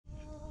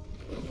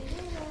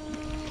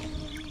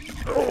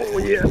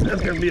yeah,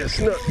 that's gonna be a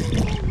snook.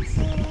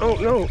 Oh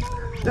no,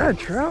 is that a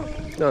trout?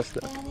 No, it's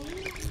not.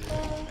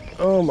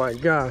 Oh my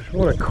gosh,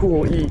 what a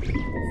cool eat.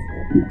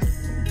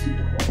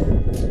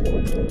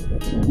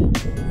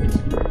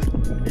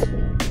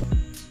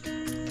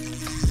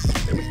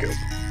 There we go.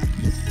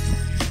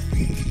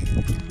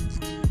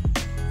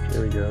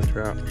 There we go,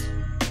 trout.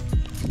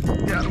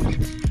 Got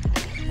him.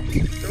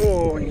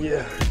 Oh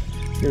yeah,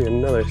 give me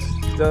another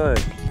stud.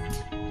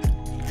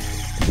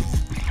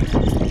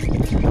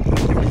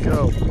 Here we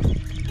go.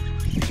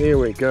 Here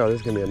we go,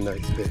 this is gonna be a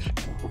nice fish.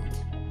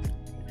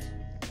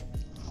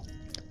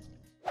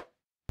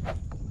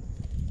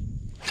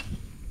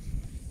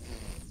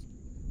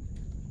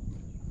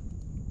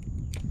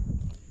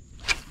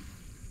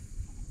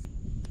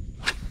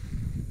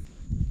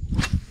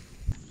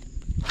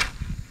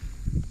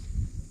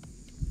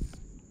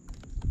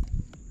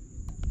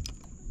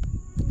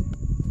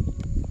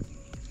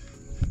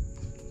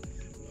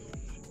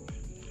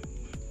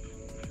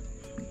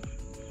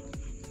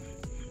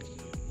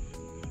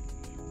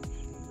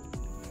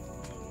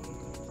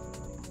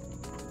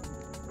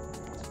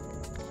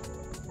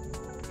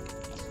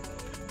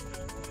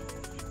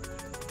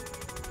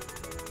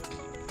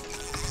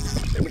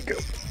 There we go.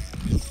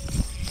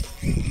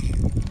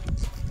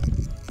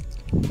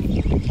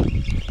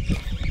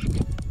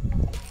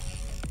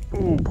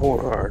 Ooh,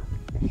 pulling hard.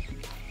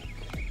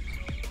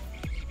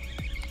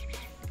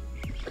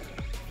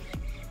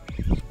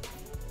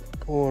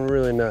 Pulling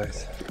really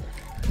nice.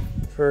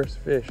 First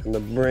fish on the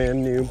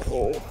brand new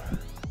pole.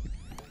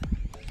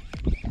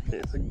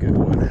 It's a good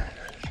one.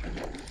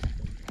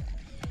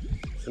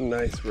 It's a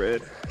nice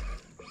red.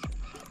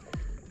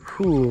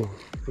 Whew.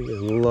 I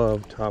just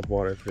love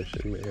topwater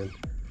fishing, man.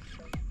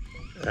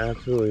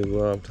 Absolutely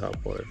love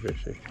topwater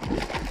fishing.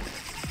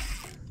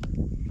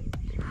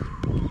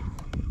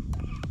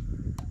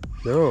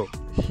 No,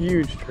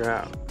 huge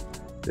trout.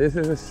 This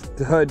is a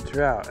stud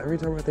trout. Every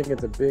time I think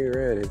it's a big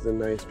red, it's a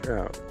nice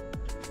trout.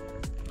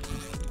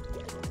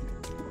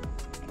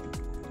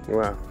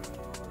 Wow.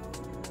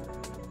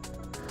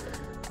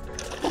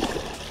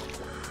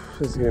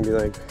 This is gonna be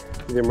like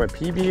either my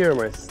PB or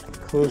my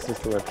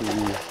closest to my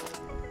PB.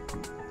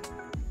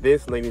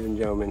 This, ladies and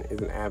gentlemen,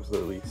 is an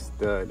absolutely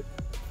stud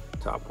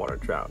topwater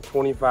trout.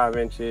 25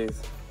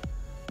 inches,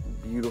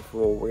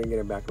 beautiful. We're gonna get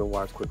it back in the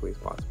water as quickly as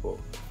possible.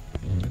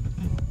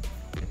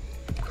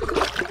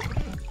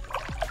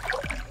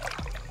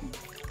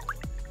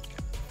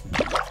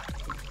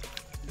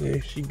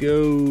 There she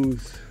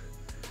goes.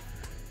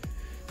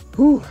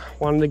 Whew,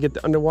 wanted to get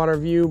the underwater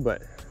view,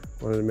 but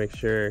wanted to make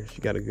sure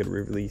she got a good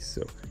release.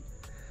 So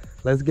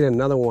let's get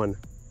another one.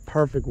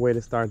 Perfect way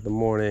to start the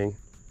morning.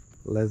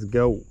 Let's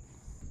go.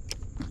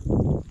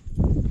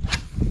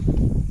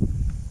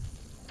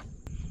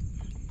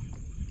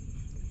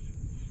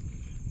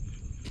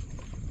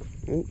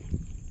 Ooh.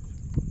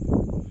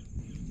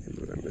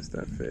 Maybe I missed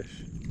that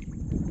fish.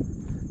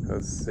 That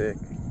was sick.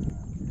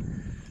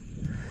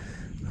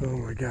 Oh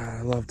my God,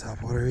 I love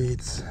topwater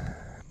eats.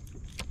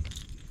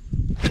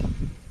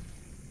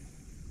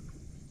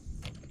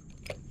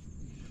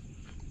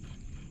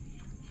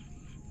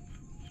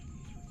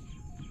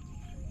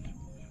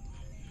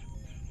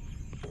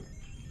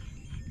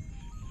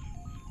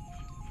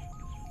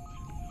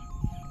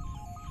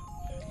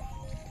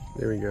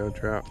 There we go,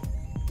 trout.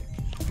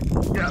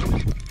 Got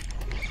him.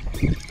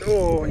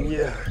 Oh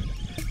yeah,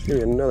 give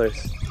me another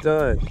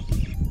stud.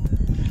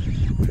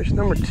 Fish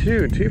number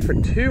 2, 2 for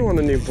 2 on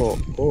the new pole.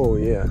 Oh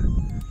yeah,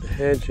 the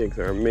head shakes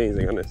are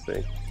amazing on this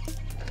thing.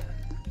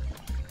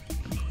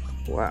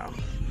 Wow.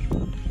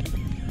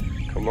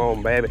 Come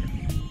on, baby.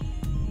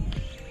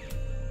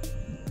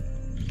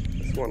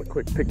 Just want a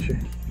quick picture.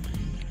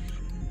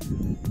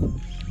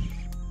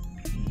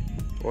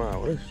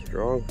 Wow, what a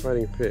strong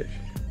fighting fish.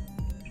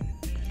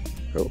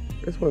 Oh,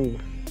 this one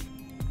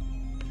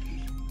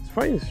is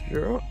fighting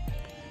strong.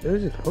 It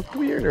was just hooked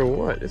weird or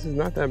what? This is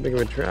not that big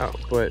of a trout,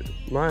 but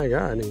my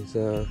God, he's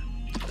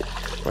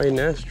fighting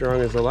as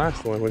strong as the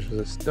last one, which was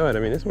a stud. I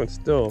mean, this one's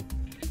still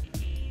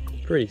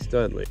pretty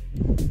studly.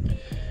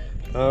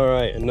 All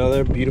right,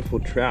 another beautiful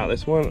trout.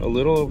 This one a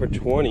little over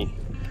 20.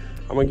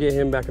 I'm gonna get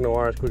him back in the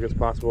water as quick as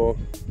possible.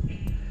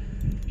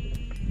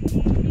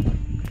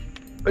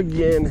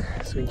 Again,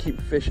 so we can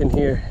keep fishing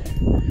here.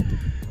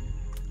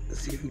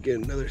 Let's see if we get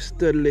another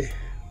studly.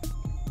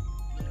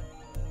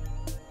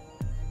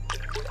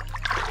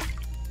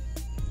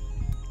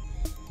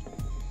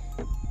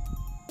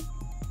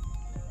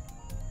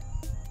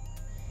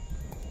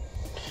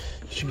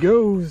 She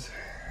goes.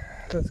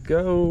 Let's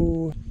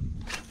go.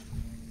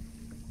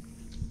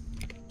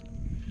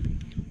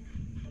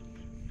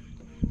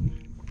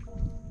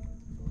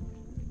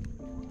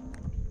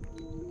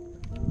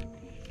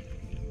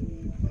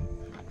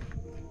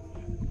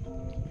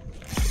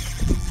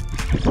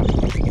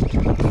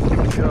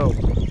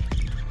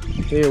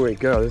 Here we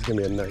go. This is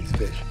gonna be a nice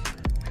fish.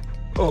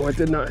 Oh, I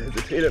did not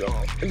hesitate at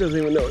all. It doesn't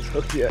even know it's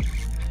hooked yet.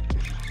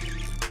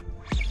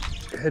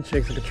 Head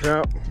shakes like a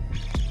trout.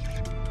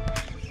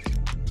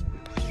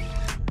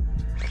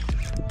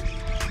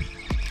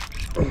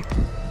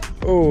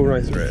 Oh,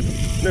 nice red.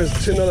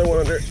 There's another one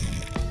under it.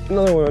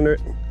 Another one under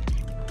it.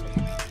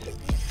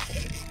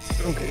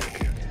 Okay,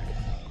 okay,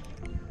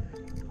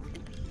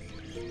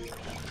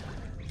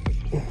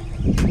 okay.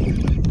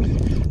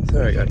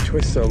 Sorry, I gotta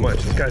twist so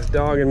much. This guy's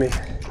dogging me.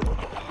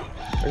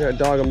 I gotta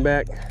dog him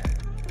back.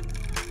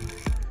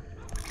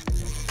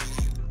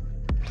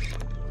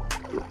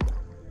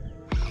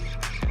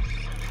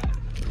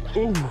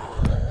 Ooh.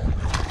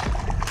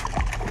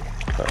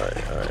 All right.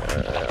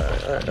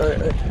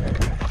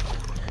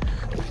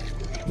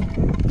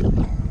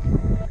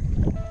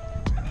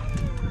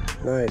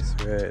 Nice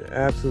red,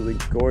 absolutely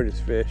gorgeous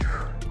fish.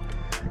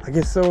 I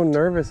get so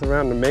nervous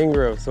around the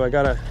mangrove, so I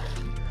gotta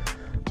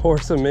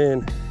horse them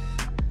in.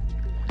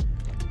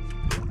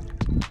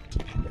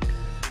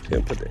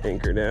 Gonna put the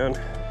anchor down.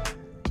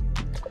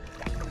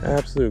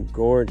 Absolute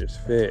gorgeous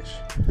fish.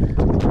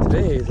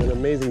 Today is an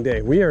amazing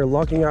day. We are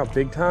lucking out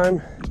big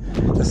time.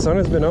 The sun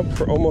has been up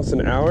for almost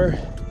an hour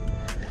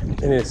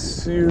and it's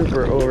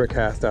super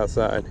overcast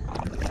outside.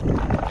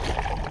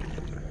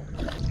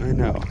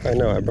 I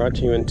know, I brought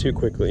you in too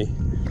quickly.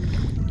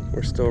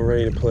 We're still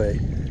ready to play.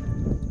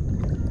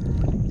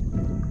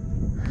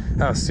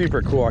 That was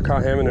super cool. I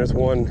caught him and there's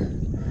one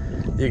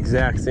the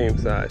exact same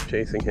size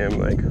chasing him.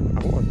 Like,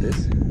 I want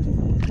this.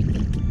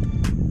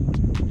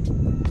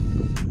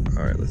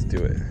 All right, let's do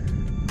it.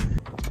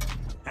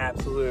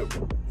 Absolute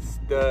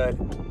stud,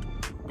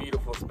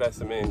 beautiful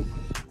specimen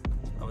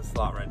of a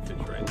slot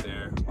redfish right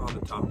there on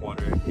the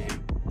Topwater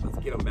game. Let's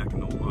get him back in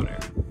the water.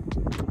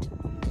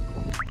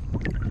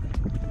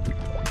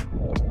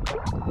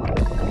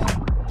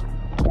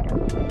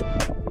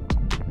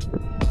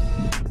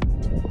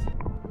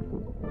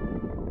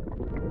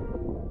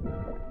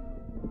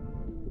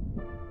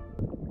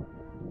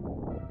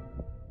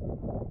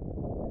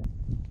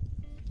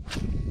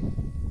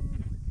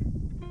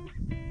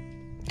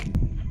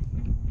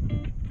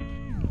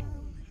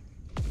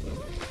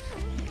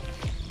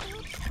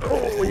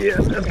 Oh yeah,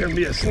 that's gonna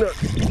be a snook.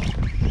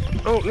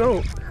 Oh no,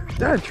 is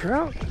that a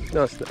trout?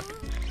 No, it's not.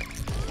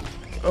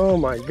 Oh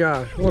my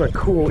gosh, what a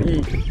cool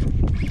eat.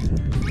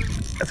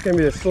 That's gonna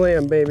be the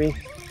slam, baby.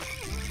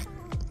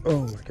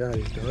 Oh my god,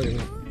 he's dogging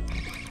me.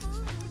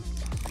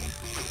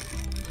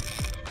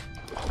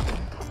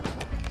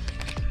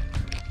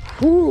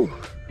 Whew.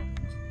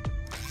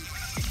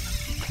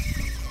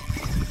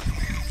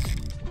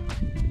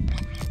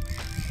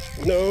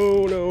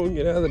 No,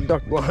 get out of the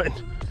duck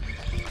blind.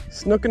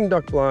 Snook and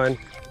duck blind.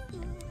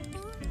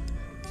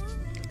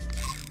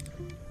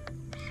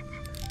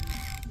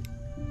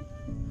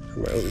 I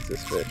might lose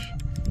this fish.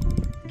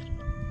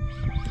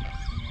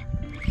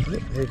 Oh,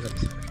 there he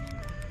comes.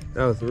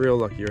 That was real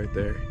lucky right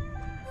there.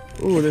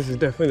 Ooh, this is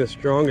definitely the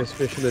strongest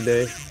fish of the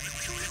day.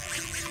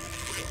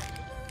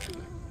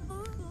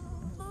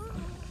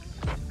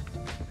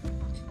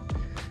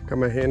 Got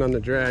my hand on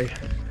the drag.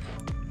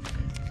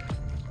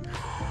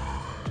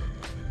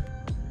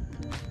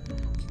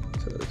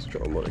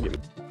 I'm gonna get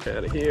him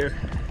out of here.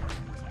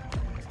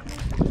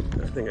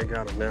 I think I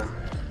got him now.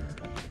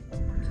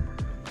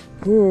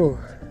 Whew.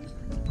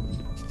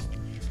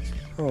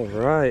 All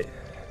right.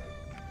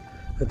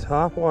 The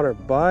topwater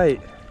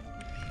bite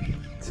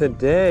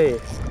today.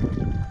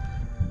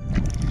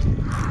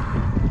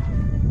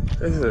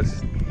 This is a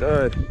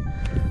stud.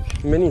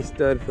 Mini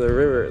stud for the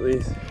river, at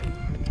least.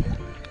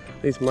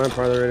 At least my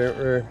part of the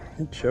river.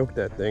 He choked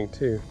that thing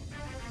too.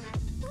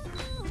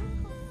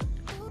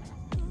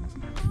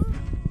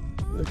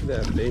 Look at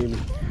that baby.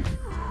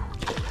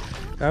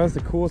 That was the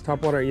coolest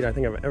topwater eat I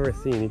think I've ever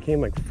seen. He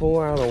came like full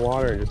out of the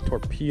water and just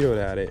torpedoed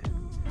at it.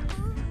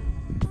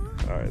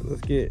 All right, let's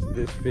get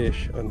this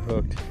fish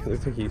unhooked. It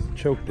looks like he's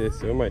choked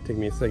this, so it might take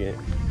me a second.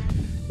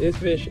 This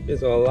fish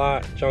is a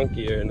lot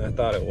chunkier than I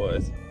thought it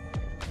was.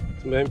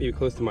 It might be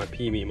close to my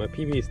PB. My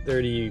PB is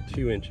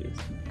 32 inches.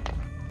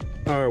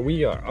 All right,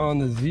 we are on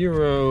the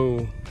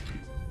zero.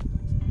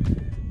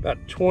 About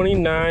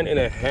 29 and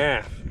a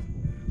half.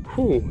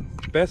 Whew.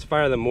 Best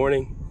fire of the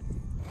morning.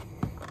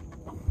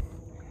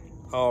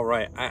 All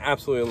right, I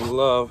absolutely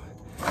love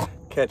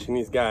catching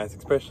these guys,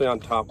 especially on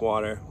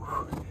topwater.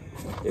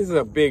 This is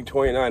a big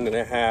 29 and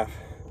a half.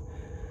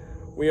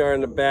 We are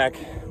in the back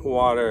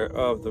water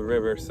of the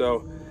river,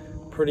 so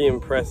pretty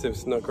impressive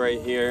snook right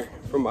here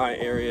from my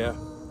area.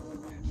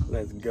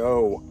 Let's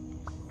go.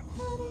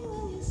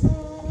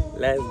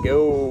 Let's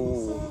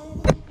go.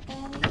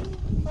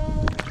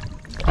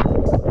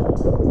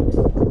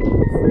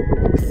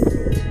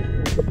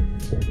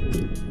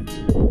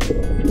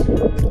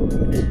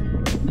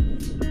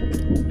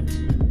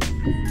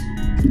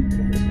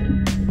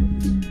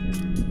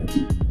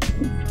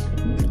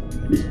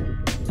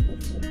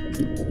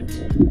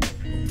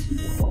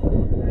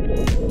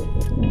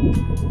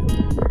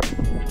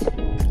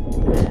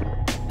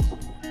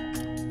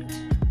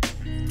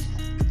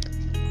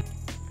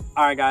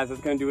 Alright guys,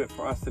 that's going to do it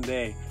for us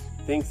today.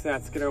 Thanks to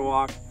that skitter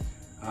walk.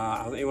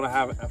 I was able to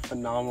have a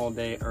phenomenal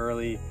day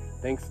early.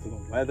 Thanks to the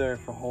weather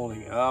for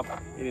holding up.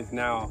 It is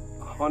now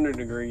 100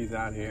 degrees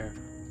out here,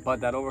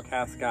 but that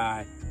overcast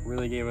sky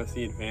really gave us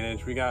the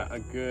advantage. We got a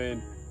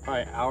good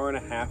probably hour and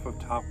a half of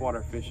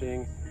topwater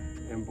fishing,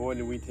 and boy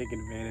did we take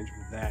advantage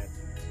of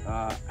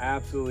that.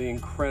 Absolutely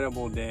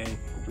incredible day.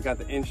 We got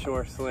the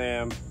inshore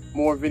slam.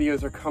 More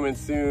videos are coming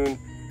soon.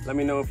 Let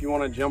me know if you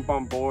want to jump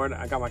on board.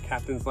 I got my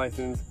captain's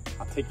license.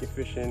 I'll take you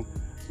fishing.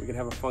 We can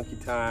have a funky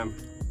time.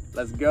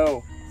 Let's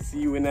go. See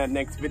you in that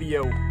next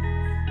video.